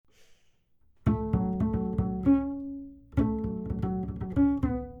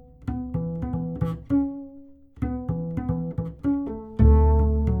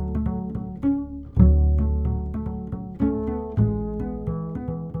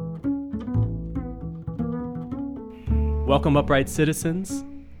Welcome, upright citizens.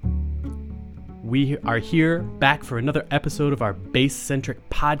 We are here back for another episode of our bass-centric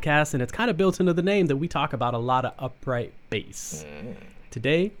podcast, and it's kind of built into the name that we talk about a lot of upright bass.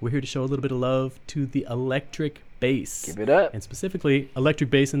 Today, we're here to show a little bit of love to the electric bass. Give it up. And specifically, electric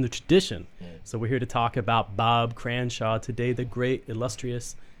bass in the tradition. So we're here to talk about Bob Cranshaw today, the great,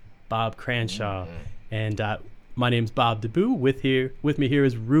 illustrious Bob Cranshaw. And my name's Bob DeBoo. With me here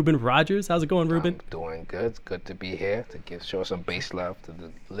is Ruben Rogers. How's it going, Ruben? I'm doing good. It's good to be here to show some bass love to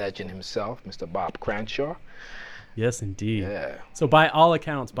the legend himself, Mr. Bob Cranshaw. Yes, indeed. Yeah. So by all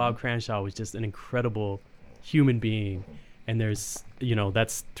accounts, Bob Cranshaw was just an incredible human being. And there's,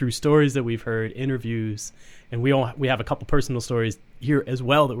 that's through stories that we've heard, interviews, and we have a couple personal stories here as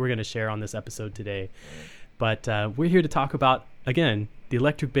well that we're going to share on this episode today. But we're here to talk about, again, the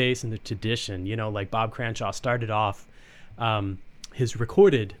electric bass and the tradition. Like Bob Cranshaw started off his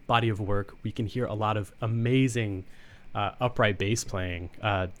recorded body of work. We can hear a lot of amazing upright bass playing,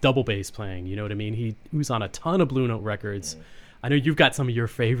 double bass playing. You know what I mean? He was on a ton of Blue Note records. I know you've got some of your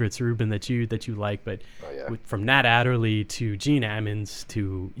favorites, Ruben, that you like, but from Nat Adderley to Gene Ammons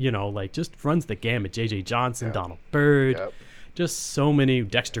to, just runs the gamut. J.J. Johnson, Donald Byrd, just so many,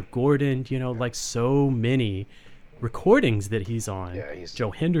 Dexter Gordon, so many recordings that he's on. Yeah, he's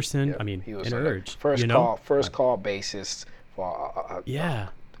Joe Henderson, he was and Urge. First call bassist for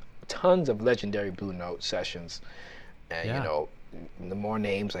tons of legendary Blue Note sessions. And, the more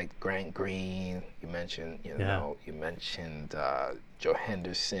names like Grant Green, you mentioned Joe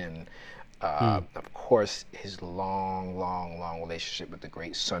Henderson, of course, his long relationship with the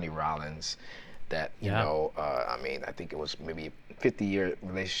great Sonny Rollins. That I think it was maybe a 50-year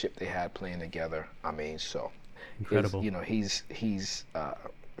relationship they had playing together. So incredible. He's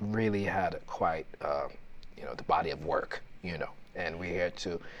really had quite the body of work. And we're here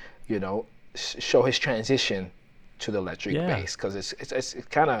to show his transition to the electric bass, because it's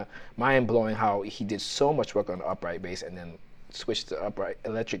kind of mind-blowing how he did so much work on the upright bass and then switched to upright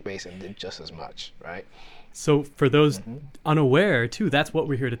electric bass and did just as much, right? So for those unaware too, that's what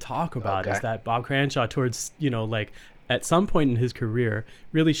we're here to talk about, is that Bob Cranshaw towards, at some point in his career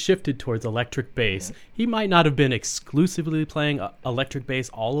really shifted towards electric bass. He might not have been exclusively playing electric bass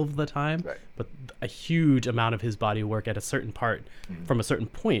all of the time, but a huge amount of his body of work at a certain part from a certain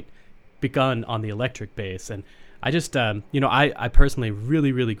point begun on the electric bass. And I just, I personally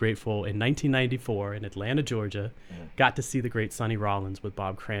really, really grateful in 1994 in Atlanta, Georgia, got to see the great Sonny Rollins with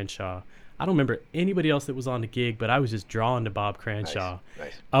Bob Cranshaw. I don't remember anybody else that was on the gig, but I was just drawn to Bob Cranshaw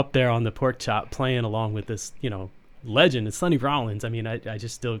up there on the pork chop playing along with this, legend is Sonny Rollins. I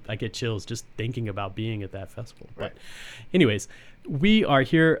get chills just thinking about being at that festival. But anyways, we are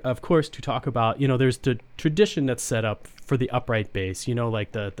here, of course, to talk about, there's the tradition that's set up for the upright bass,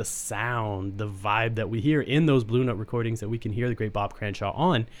 like the sound, the vibe that we hear in those Blue Note recordings that we can hear the great Bob Cranshaw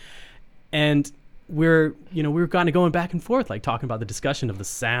on. And we're kind of going back and forth, like talking about the discussion of the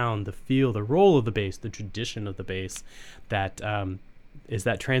sound, the feel, the role of the bass, the tradition of the bass, that is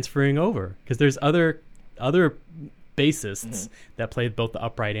that transferring over, because there's other bassists that play both the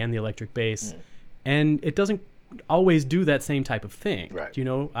upright and the electric bass, and it doesn't always do that same type of thing,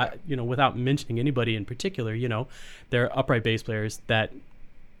 without mentioning anybody in particular. There are upright bass players that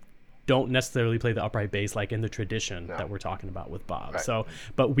don't necessarily play the upright bass like in the tradition that we're talking about with Bob. So,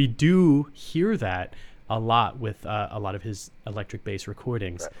 but we do hear that a lot with a lot of his electric bass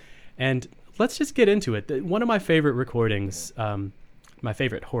recordings. And let's just get into it. One of my favorite recordings, my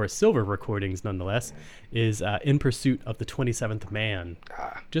favorite Horace Silver recordings nonetheless, is In Pursuit of the 27th Man.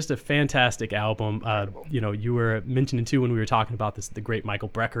 Just a fantastic album. You were mentioning too when we were talking about this, the great Michael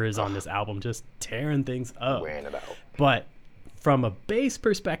Brecker is on this album, just tearing things up. Wearing it out. But from a bass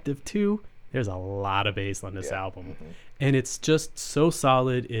perspective too, there's a lot of bass on this album. And it's just so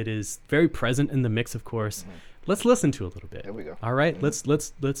solid. It is very present in the mix, of course. Let's listen to a little bit. There we go. All right, let's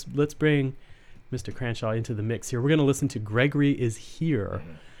bring Mr. Cranshaw into the mix here. We're going to listen to Gregory Is Here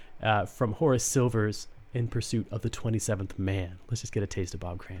from Horace Silver's In Pursuit of the 27th Man. Let's just get a taste of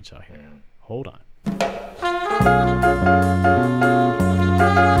Bob Cranshaw here. Hold on.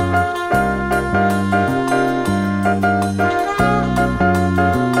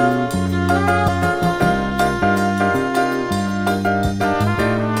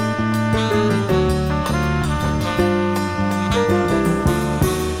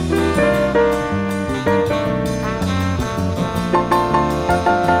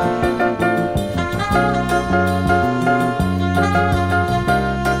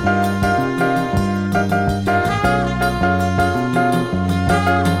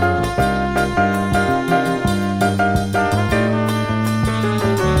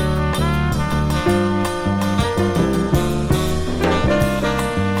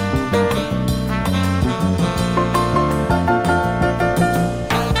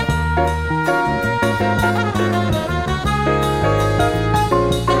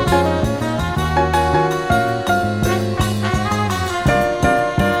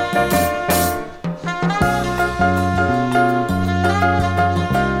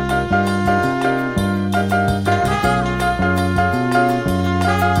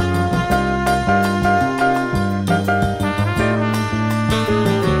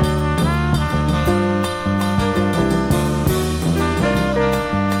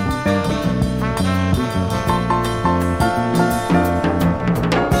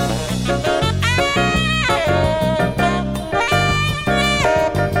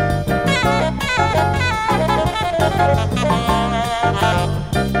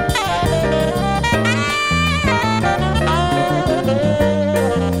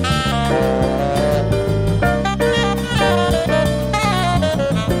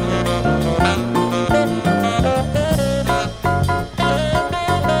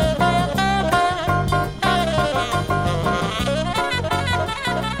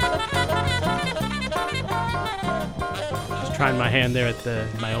 trying my hand there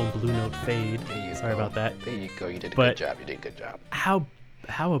at my own blue note fade. Sorry about that. There you go. You did a good job. You did a good job. How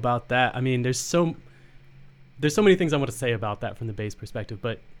about that? I mean, there's so many things I want to say about that from the bass perspective.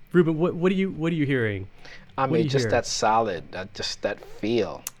 But Ruben, what are you hearing? I mean, just that solid, that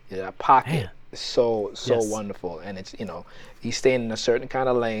feel, that pocket. Man. Is so wonderful, and it's he's staying in a certain kind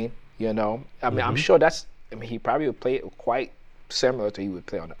of lane. I mean, I'm sure he probably would play it quite similar to he would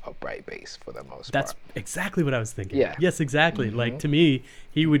play on the upright bass for the most part. That's exactly what I was thinking. Yeah. Yes, exactly. Mm-hmm. Like to me,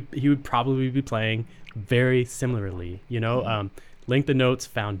 he would probably be playing very similarly. Length of notes,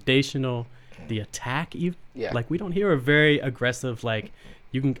 foundational, the attack. Like we don't hear a very aggressive like.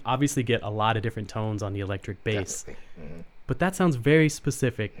 You can obviously get a lot of different tones on the electric bass, but that sounds very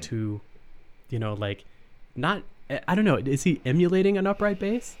specific to, like, not. I don't know. Is he emulating an upright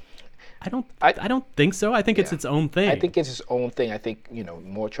bass? I don't think so. I think it's its own thing. I think it's its own thing. I think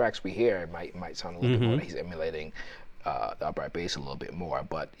more tracks we hear might sound a little bit more like he's emulating the upright bass a little bit more.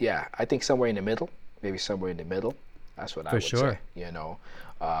 But yeah, I think somewhere in the middle, maybe somewhere in the middle. That's what I would say.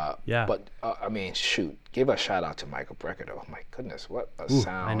 Yeah. But I mean, shoot, give a shout out to Michael Brecker though. My goodness, what a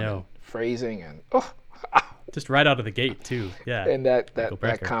sound! I know. And phrasing and just right out of the gate too. Yeah. And that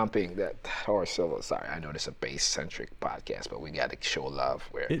comping, that horse solo. Sorry, I know this is a bass centric podcast, but we got to show love.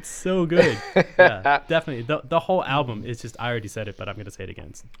 Where it's so good. Yeah, definitely. The whole album is just. I already said it, but I'm going to say it again.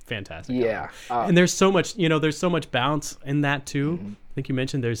 It's fantastic. Yeah. And there's so much. There's so much bounce in that too. Mm-hmm. I think you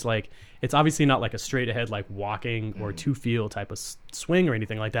mentioned there's like. It's obviously not like a straight ahead like walking or two feel type of swing or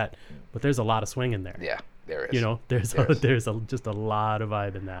anything like that, but there's a lot of swing in there. Yeah, there is. There's just a lot of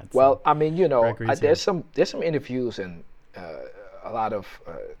vibe in that. Well, so. I mean, there's some interviews and a lot of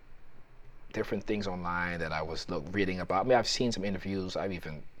different things online that I was reading about. I mean, I've seen some interviews. I've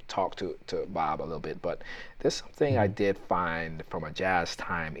even talked to Bob a little bit, but there's something I did find from a Jazz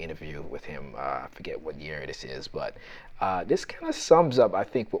Time interview with him. I forget what year this is, but this kind of sums up, I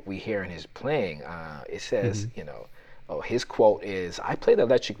think, what we hear in his playing. It says, his quote is, "I play the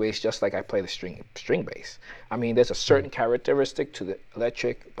electric bass just like I play the string bass. I mean, there's a certain characteristic to the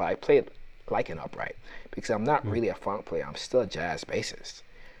electric, but I play it like an upright because I'm not really a funk player. I'm still a jazz bassist.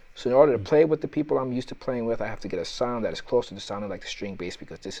 So in order to play with the people I'm used to playing with, I have to get a sound that is closer to sounding like the string bass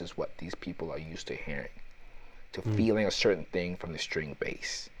because this is what these people are used to hearing, to feeling a certain thing from the string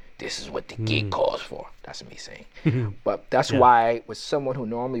bass. This is what the gig calls for." That's me saying. But that's why with someone who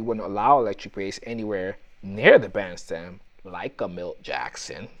normally wouldn't allow electric bass anywhere near the bandstand, like a Milt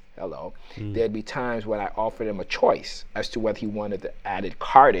Jackson, there'd be times when I offered him a choice as to whether he wanted the added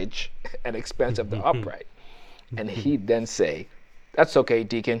cartage and expense of the upright. And he'd then say, "That's okay,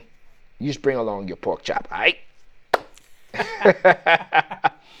 Deacon. You just bring along your pork chop, all right?"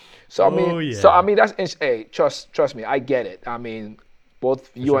 So I mean, that's trust me, I get it. I mean,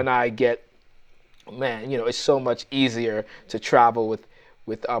 both you and I get, man. It's so much easier to travel with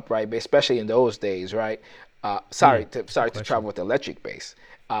upright bass, especially in those days, right? To travel with electric bass,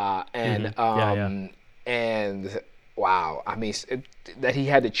 and wow, I mean that he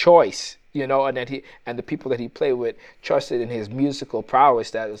had the choice. And that and the people that he played with trusted in his musical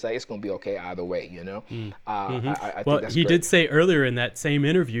prowess. That was like it's gonna be okay either way. I well, think that's he great. did say earlier in that same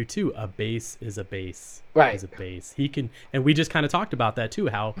interview too. A bass is a bass. Right. Is a bass. He can, and we just kind of talked about that too.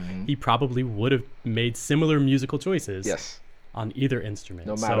 How he probably would have made similar musical choices. Yes. On either instrument.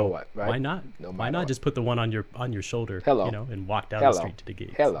 No matter what. Right. Why not? Why not just put the one on your shoulder? Hello. And walk down the street to the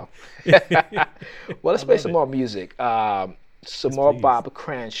gate. Hello. Well, let's play some more music. Some more Bob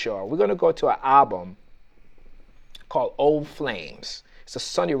Cranshaw. We're going to go to an album called Old Flames. It's a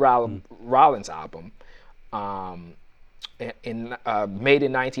Sonny Rollins album. Made in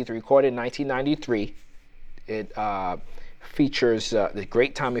 1993, recorded in 1993. It features the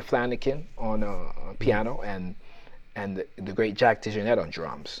great Tommy Flanagan on piano and the great Jack DeJohnette on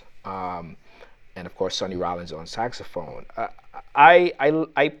drums. And of course Sonny Rollins on saxophone.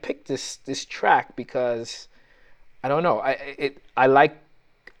 I picked this track because I don't know. I like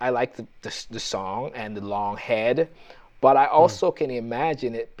the song and the long head, but I also can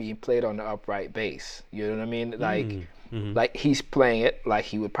imagine it being played on the upright bass. You know what I mean? Like he's playing it like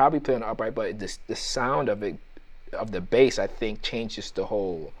he would probably play on the upright, but the sound of the bass I think changes the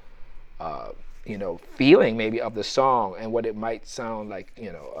whole feeling maybe of the song and what it might sound like.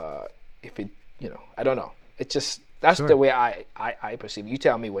 If it I don't know. It just that's the way I perceive it. You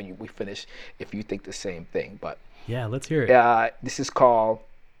tell me when we finish if you think the same thing, but. Yeah, let's hear it. This is called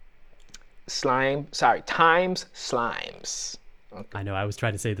Times Slimes. Okay. I know, I was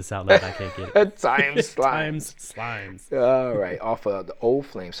trying to say this out loud. I can't get it. Times Slimes. Times Slimes. All right, off of the Old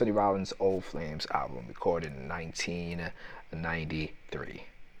Flames, Sonny Rollins' Old Flames album, recorded in 1993.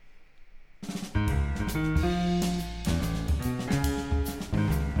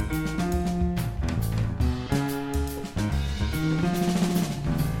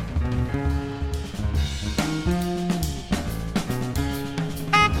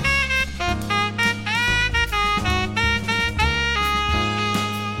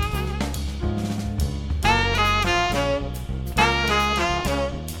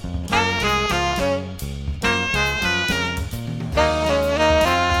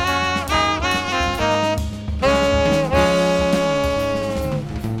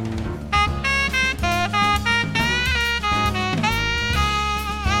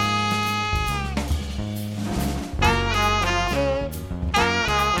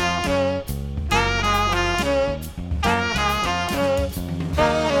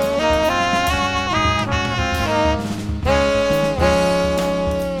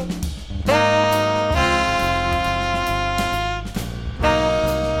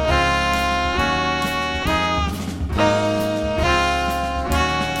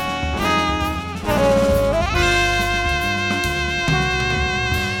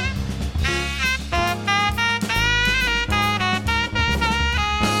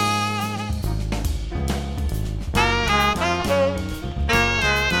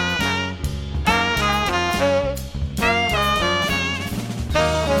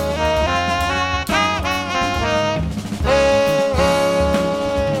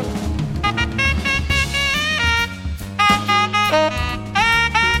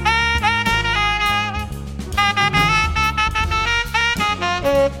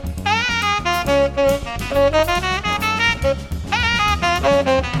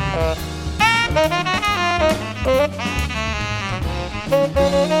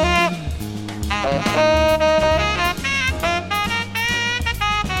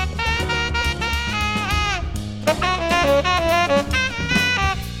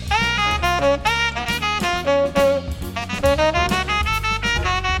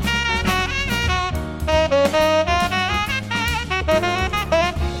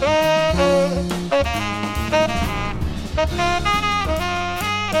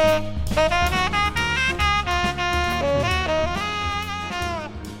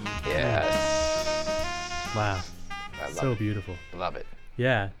 So beautiful. Love it.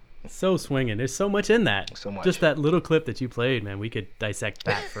 Yeah. So swinging. There's so much in that. So much. Just that little clip that you played, man. We could dissect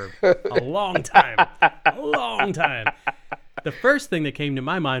that for a long time. A long time. The first thing that came to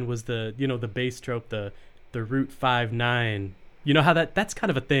my mind was the bass trope, the root 5/9. You know how that's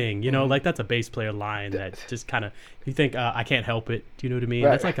kind of a thing, like that's a bass player line that just kind of, you think, I can't help it. Do you know what I mean?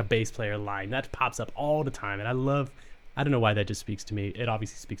 Right. That's like a bass player line that pops up all the time. And I don't know why that just speaks to me. It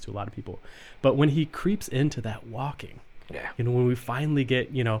obviously speaks to a lot of people. But when he creeps into that walking, when we finally get,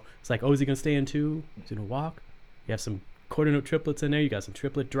 it's like, oh, is he going to stay in 2? He's going to walk. You have some quarter note triplets in there. You got some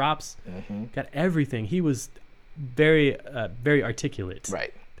triplet drops. Got everything. He was very, very articulate.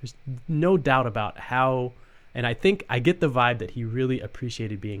 Right. There's no doubt about how. And I think I get the vibe that he really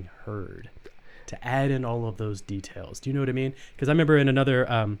appreciated being heard, to add in all of those details. Do you know what I mean? Because I remember in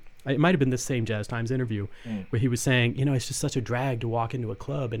another, it might have been the same Jazz Times interview, where he was saying, it's just such a drag to walk into a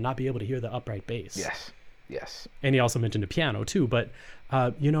club and not be able to hear the upright bass. Yes. And he also mentioned the piano too. But,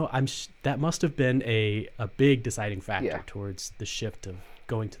 that must have been a big deciding factor towards the shift of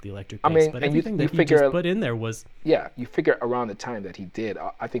going to the electric bass. But everything that he just put in there was... Yeah, you figure around the time that he did,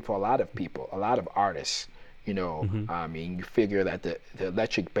 I think for a lot of people, a lot of artists, I mean, you figure that the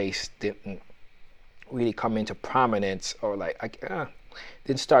electric bass didn't really come into prominence, or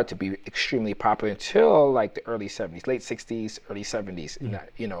didn't start to be extremely popular until like the early 70s, late 60s, early 70s,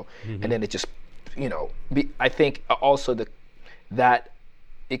 and then it just, I think also that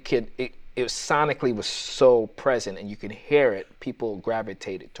it sonically was so present and you could hear it, people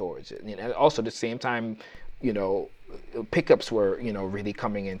gravitated towards it. And also at the same time, pickups were, really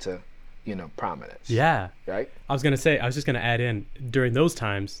coming into prominence. Yeah. Right? I was just going to add in, during those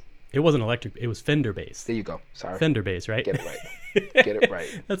times, it wasn't electric, it was Fender bass. There you go. Sorry. Fender bass, right? Get it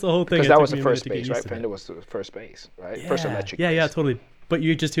right. That's the whole thing. Because that was the first bass, right? Fender was the first bass, right? Yeah. First electric bass. Yeah, totally. But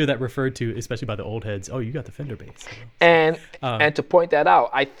you just hear that referred to, especially by the old heads, oh, you got the Fender bass. And to point that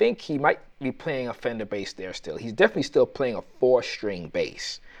out, I think he might be playing a Fender bass there still. He's definitely still playing a 4-string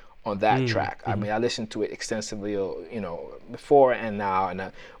bass on that track. I mean, I listened to it extensively, before and now,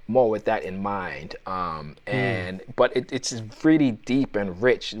 and more with that in mind. But it's really deep and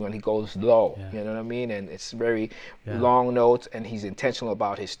rich when he goes low. Yeah. You know what I mean? And it's very long notes, and he's intentional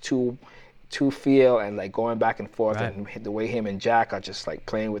about his two feel and like going back and forth. Right. And the way him and Jack are just like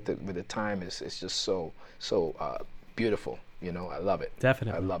playing with the time is just so beautiful. I love it.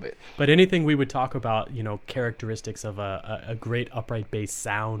 Definitely. I love it. But anything we would talk about, characteristics of a great upright bass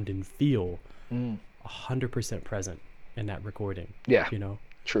sound and feel, 100% present in that recording. Yeah.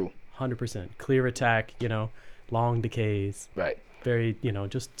 True. 100%. Clear attack, long decays. Right. Very,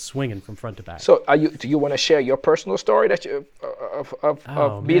 just swinging from front to back. So do you want to share your personal story that you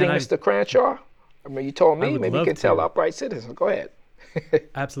of meeting Mr. Cranshaw? I mean, you told me, maybe you can tell Upright Citizen. Go ahead.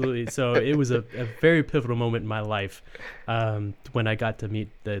 Absolutely. So it was a very pivotal moment in my life when I got to meet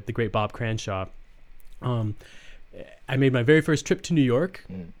the great Bob Cranshaw. I made my very first trip to New York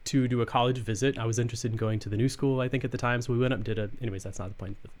to do a college visit. I was interested in going to the new school, I think, at the time. So we went up and did anyways, that's not the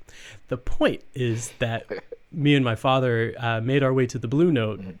point. The point is that me and my father made our way to the Blue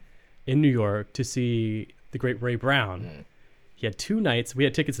Note in New York to see the great Ray Brown. He had 2 nights. We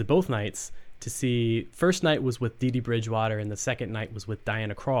had tickets to both nights to see. First night was with Dee Dee Bridgewater, and the second night was with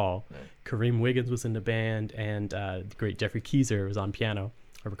Diana Krall. Kareem Wiggins was in the band, and the great Jeffrey Keyser was on piano,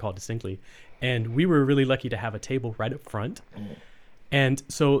 I recall distinctly. And we were really lucky to have a table right up front. And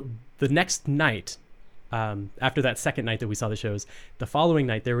so the next night, after that second night that we saw the shows, the following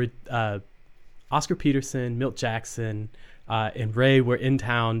night there were Oscar Peterson, Milt Jackson, and Ray were in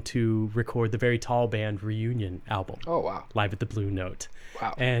town to record the Very Tall Band reunion album. Oh, wow. Live at the Blue Note.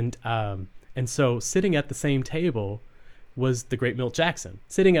 Wow. And so sitting at the same table was the great Milt Jackson.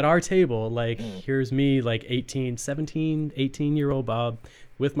 Sitting at our table, here's me, 18-year-old Bob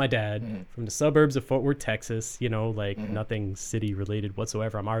with my dad from the suburbs of Fort Worth, Texas, nothing city related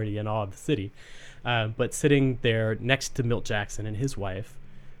whatsoever. I'm already in awe of the city. But sitting there next to Milt Jackson and his wife,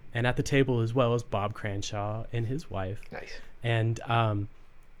 and at the table as well as Bob Cranshaw and his wife. Nice.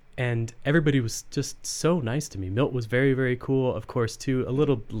 And everybody was just so nice to me. Milt was very, very cool, of course, too, a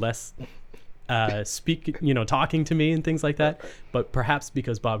little less talking to me and things like that. But perhaps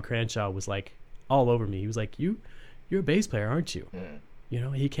because Bob Cranshaw was all over me. He was like, you're a bass player, aren't you?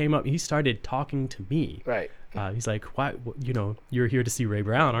 He came up, he started talking to me. Right. He's like, why, you're here to see Ray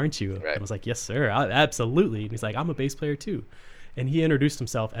Brown, aren't you? Right. And I was like, yes, sir, absolutely. And he's like, I'm a bass player too. And he introduced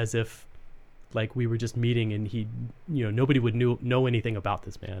himself as if we were just meeting, and he, nobody would know anything about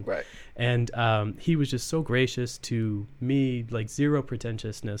this man. Right. And he was just so gracious to me, zero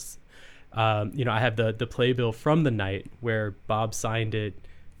pretentiousness. I have the playbill from the night where Bob signed it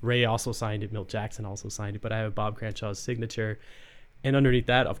Ray also signed it. Milt Jackson also signed it. But I have Bob Cranshaw's signature. And underneath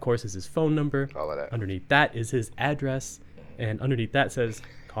that, of course, is his phone number. All of that. Underneath that is his address. And underneath that says,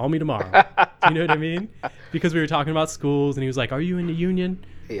 call me tomorrow. Do you know what I mean? Because we were talking about schools, and he was like, are you in the union?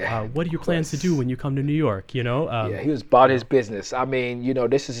 Yeah, what are your plans to do when you come to New York? You know? Yeah, he was about his business. I mean,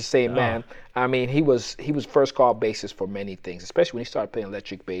 this is the same man. I mean, he was first call bassist for many things, especially when he started playing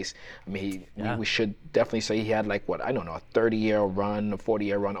electric bass. I mean, we should definitely say he had like a 30-year run, a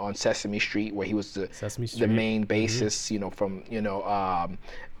 40-year run on Sesame Street, where he was the main bassist. From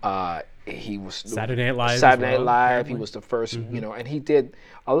he was Saturday Night Live. Saturday Night Live. He was the first, and he did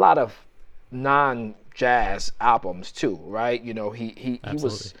a lot of non-jazz albums too, right? He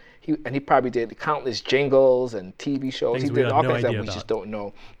probably did countless jingles and TV shows. Things he did all kinds that we just don't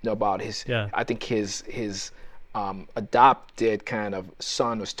know about. I think his adopted kind of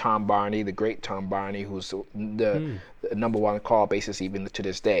son was Tom Barney, the great Tom Barney, who's the number one call bassist even to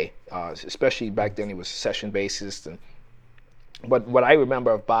this day. Especially back then, he was a session bassist. But what I remember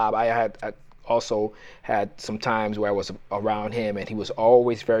of Bob, I also had some times where I was around him, and he was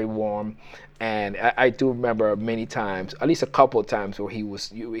always very warm. And I do remember many times, at least a couple of times, where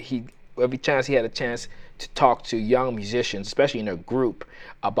every chance he had a chance to talk to young musicians, especially in a group,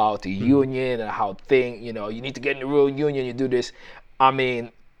 about the union and how you need to get in the real union, you do this. I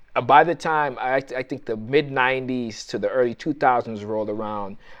mean, by the time I think the mid 90s to the early 2000s rolled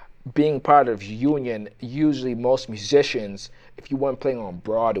around, being part of union, usually most musicians, if you weren't playing on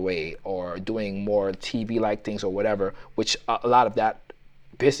Broadway or doing more TV-like things or whatever, which a lot of that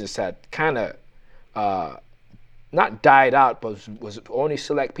business had kind of not died out, but was only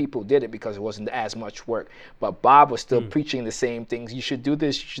select people did it because it wasn't as much work. But Bob was still preaching the same things. You should do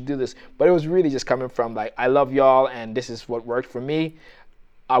this, you should do this. But it was really just coming from like, I love y'all, and this is what worked for me.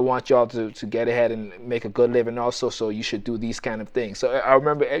 I want y'all to get ahead and make a good living also, so you should do these kind of things. So I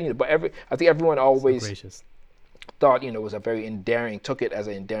remember, I think everyone always thought, it was a very endearing, took it as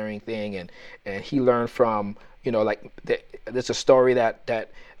an endearing thing, and he learned from, there's a story that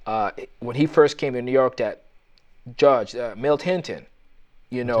when he first came to New York, that Judge Milt Hinton,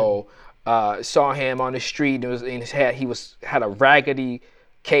 saw him on the street, and it was in his head, had a raggedy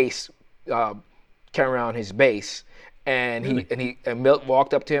case carrying around his bass. And Milt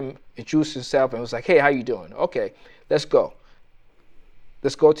walked up to him, introduced himself, and was like, "Hey, how you doing? Okay, let's go.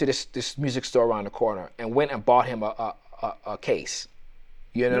 Let's go to this music store around the corner." And went and bought him a case.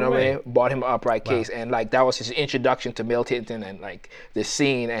 You know what I mean? Bought him an upright case, and like that was his introduction to Milt Hinton and like the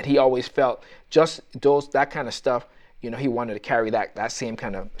scene. And he always felt just that kind of stuff. He wanted to carry that same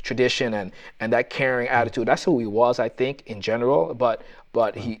kind of tradition and that caring attitude. That's who he was, I think, in general. But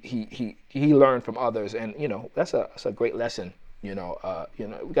he learned from others, and that's a great lesson. We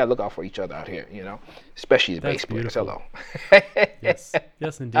gotta look out for each other out here. Especially the bass players. Hello. yes,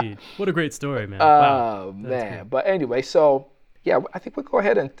 indeed. What a great story, man. Wow. Man. But anyway, so yeah, I think we'll go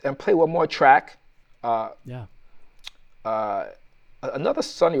ahead and play one more track. Another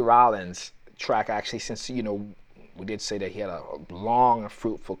Sonny Rollins track, actually, since we did say that he had a long and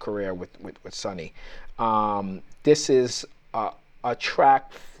fruitful career with Sonny. This is a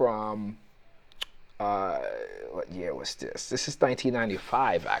track from, what year was this? This is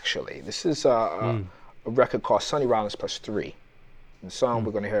 1995, actually. This is a record called Sonny Rollins Plus 3. The song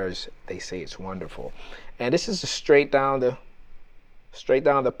we're going to hear is They Say It's Wonderful. And this is a straight down the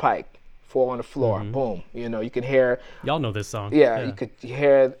pike, 4 on the floor, boom. You can hear... Y'all know this song. Yeah, you could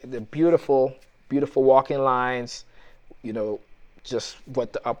hear the beautiful walking lines, just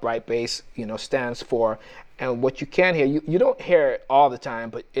what the upright bass, stands for. And what you can hear, you don't hear it all the time,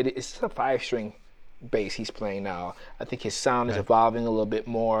 but it's a 5-string bass he's playing now. I think his sound is evolving a little bit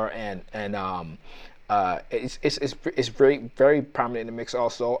more, and it's very, very prominent in the mix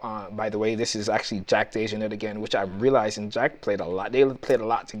also. By the way, this is actually Jack DeJohnette again, which I'm realizing Jack played a lot. They played a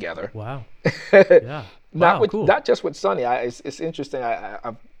lot together. Wow. Yeah. Cool. Not just with Sonny. It's interesting.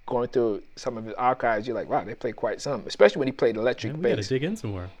 I'm going through some of his archives. You're like, wow, they played quite some, especially when he played electric bass. We gotta dig in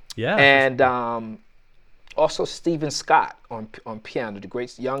some more. Yeah. And also Stephen Scott on piano.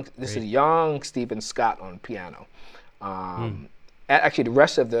 This is young Stephen Scott on piano. Actually, the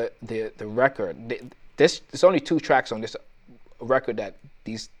rest of the record, there's only 2 tracks on this record that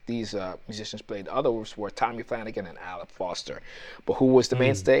these musicians played. The others were Tommy Flanagan and Alec Foster. But who was the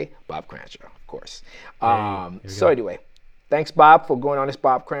mainstay? Bob Cranshaw, of course. So anyway, thanks, Bob, for going on this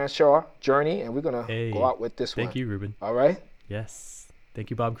Bob Cranshaw journey, and we're going to go out with this one. Thank you, Ruben. All right? Yes. Thank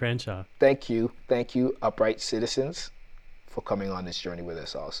you, Bob Cranshaw. Thank you, upright citizens, for coming on this journey with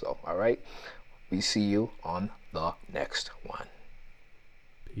us also. All right? We see you on the next one.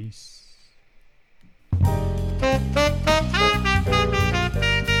 Peace.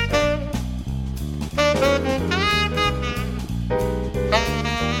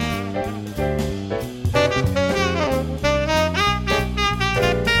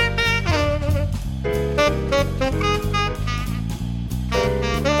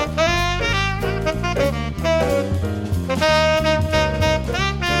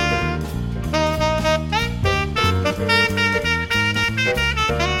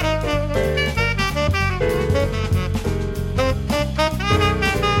 Bye.